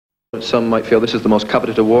Some might feel this is the most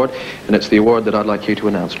coveted award, and it's the award that I'd like you to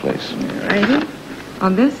announce, please. Ready?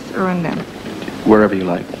 On this or on them? Wherever you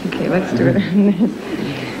like. Okay, let's do it on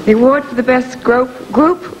this. The award for the best group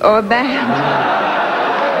or band.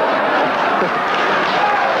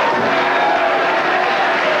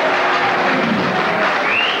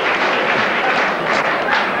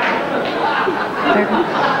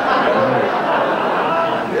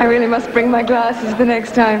 I really must bring my glasses the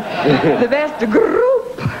next time. The best group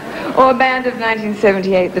or band of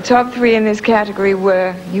 1978. The top three in this category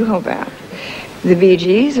were, you hold out, the Bee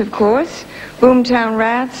Gees, of course, Boomtown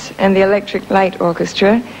Rats, and the Electric Light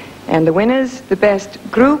Orchestra. And the winners, the best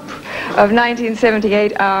group of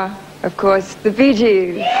 1978 are, of course, the Bee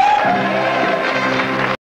Gees.